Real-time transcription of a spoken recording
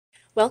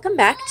Welcome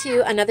back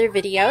to another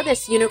video.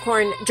 This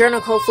unicorn journal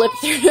flip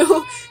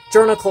through,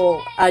 journal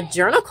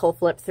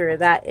flip through.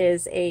 That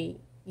is a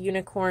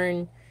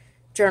unicorn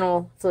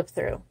journal flip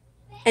through.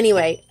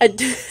 Anyway,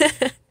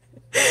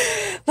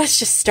 let's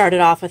just start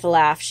it off with a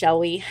laugh, shall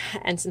we?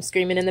 And some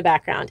screaming in the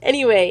background.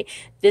 Anyway,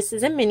 this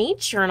is a mini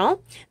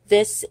journal.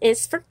 This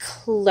is for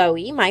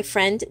Chloe. My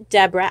friend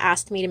Deborah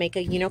asked me to make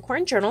a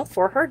unicorn journal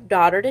for her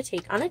daughter to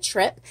take on a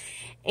trip.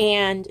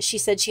 And she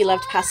said she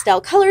loved pastel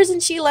colors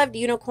and she loved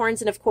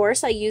unicorns. And of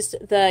course, I used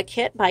the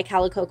kit by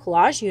Calico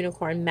Collage,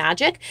 Unicorn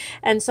Magic.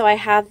 And so I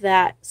have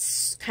that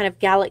kind of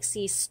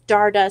galaxy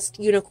stardust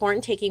unicorn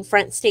taking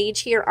front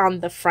stage here on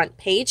the front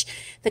page.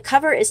 The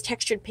cover is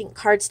textured pink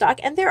cardstock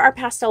and there are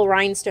pastel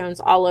rhinestones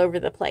all over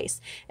the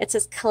place. It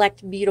says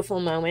collect beautiful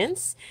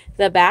moments.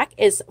 The back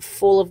is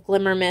full of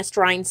glimmer mist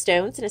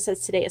rhinestones and it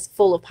says today is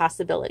full of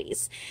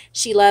possibilities.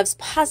 She loves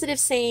positive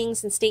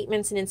sayings and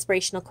statements and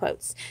inspirational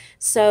quotes.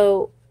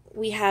 So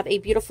we have a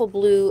beautiful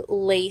blue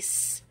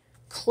lace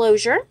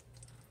closure,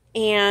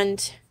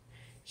 and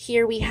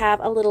here we have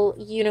a little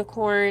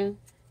unicorn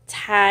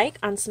tag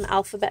on some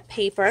alphabet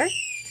paper,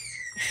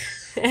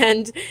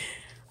 and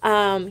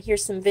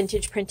here's some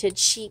vintage printed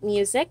sheet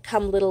music,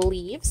 come little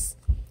leaves.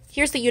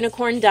 Here's the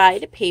unicorn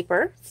dyed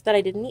paper that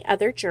I did in the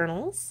other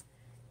journals,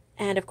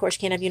 and of course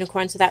you can't have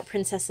unicorns without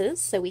princesses,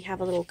 so we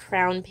have a little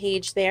crown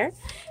page there,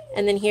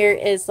 and then here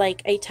is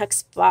like a tuck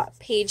spot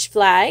page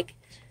flag,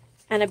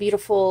 and a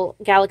beautiful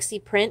galaxy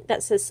print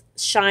that says,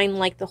 shine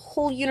like the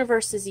whole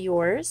universe is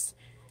yours.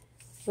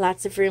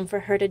 Lots of room for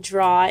her to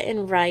draw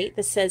and write.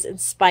 This says,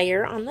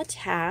 inspire on the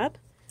tab.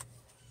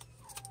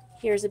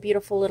 Here's a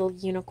beautiful little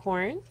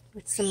unicorn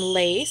with some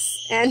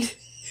lace. And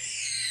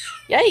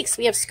yikes,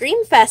 we have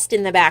Screamfest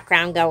in the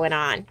background going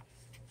on.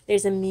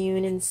 There's a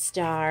moon and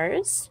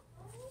stars.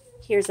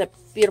 Here's a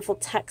beautiful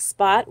tuck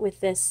spot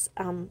with this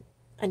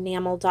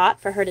enamel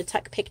dot for her to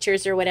tuck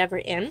pictures or whatever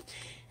in.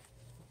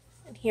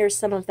 Here's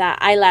some of that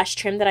eyelash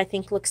trim that I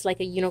think looks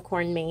like a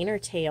unicorn mane or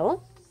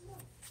tail.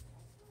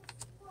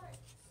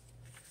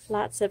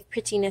 Lots of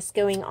prettiness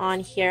going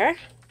on here.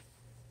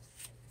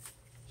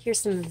 Here's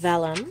some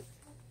vellum.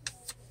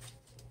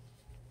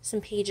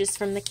 Some pages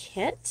from the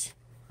kit.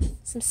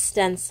 Some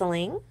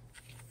stenciling.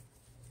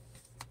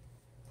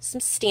 Some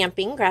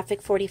stamping,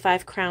 graphic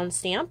 45 crown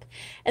stamp.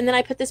 And then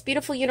I put this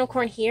beautiful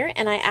unicorn here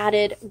and I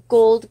added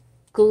gold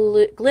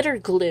glitter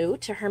glue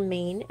to her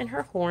mane and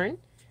her horn.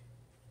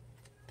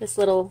 This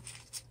little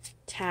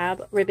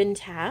tab, ribbon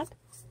tab.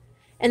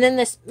 And then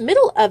this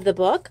middle of the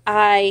book,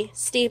 I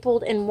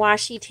stapled and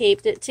washi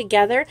taped it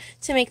together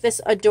to make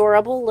this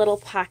adorable little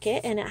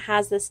pocket. And it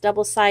has this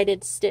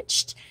double-sided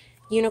stitched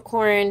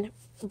unicorn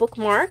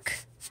bookmark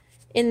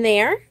in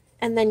there.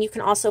 And then you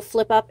can also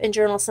flip up and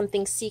journal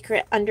something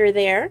secret under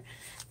there,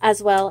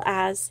 as well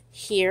as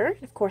here.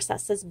 Of course,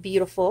 that says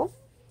beautiful.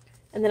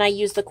 And then I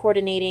use the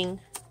coordinating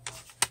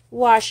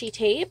washi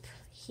tape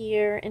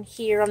here and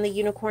here on the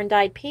unicorn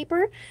dyed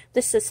paper.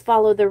 This says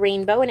follow the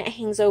rainbow and it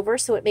hangs over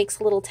so it makes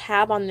a little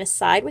tab on this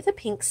side with a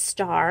pink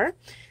star.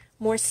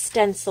 More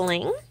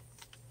stenciling,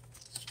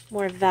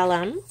 more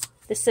vellum.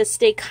 This says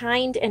stay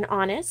kind and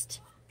honest.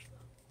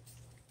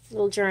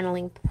 Little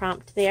journaling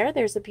prompt there.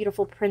 There's a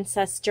beautiful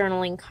princess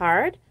journaling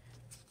card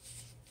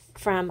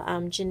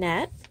from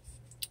Jeanette.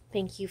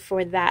 Thank you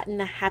for that and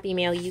the happy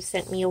mail you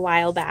sent me a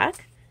while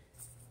back.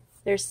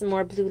 There's some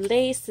more blue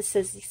lace. This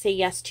says say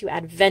yes to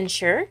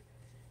adventure.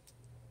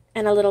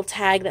 And a little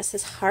tag that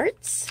says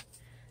hearts.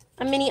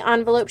 A mini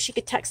envelope she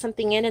could tuck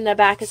something in, and the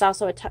back is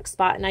also a tuck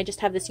spot, and I just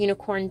have this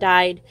unicorn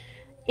dyed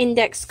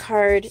index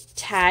card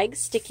tag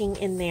sticking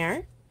in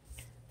there.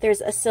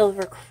 There's a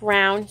silver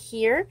crown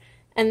here,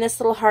 and this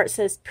little heart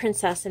says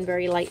princess in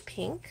very light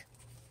pink.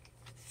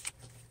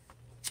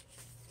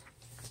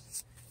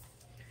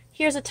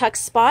 Here's a tuck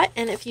spot,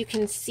 and if you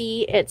can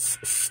see, it's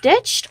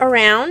stitched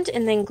around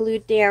and then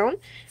glued down,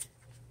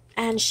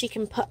 and she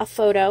can put a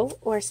photo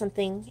or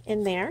something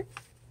in there.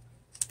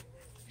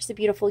 There's a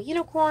beautiful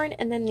unicorn,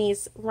 and then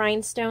these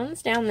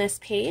rhinestones down this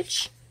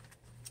page.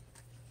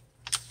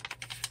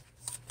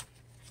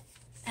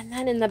 And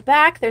then in the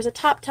back, there's a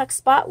top tuck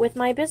spot with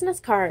my business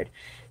card.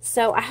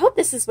 So I hope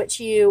this is what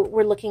you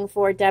were looking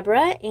for,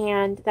 Deborah,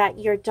 and that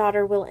your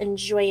daughter will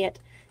enjoy it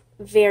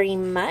very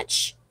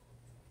much.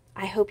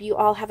 I hope you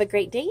all have a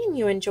great day and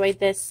you enjoyed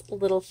this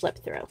little flip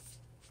through.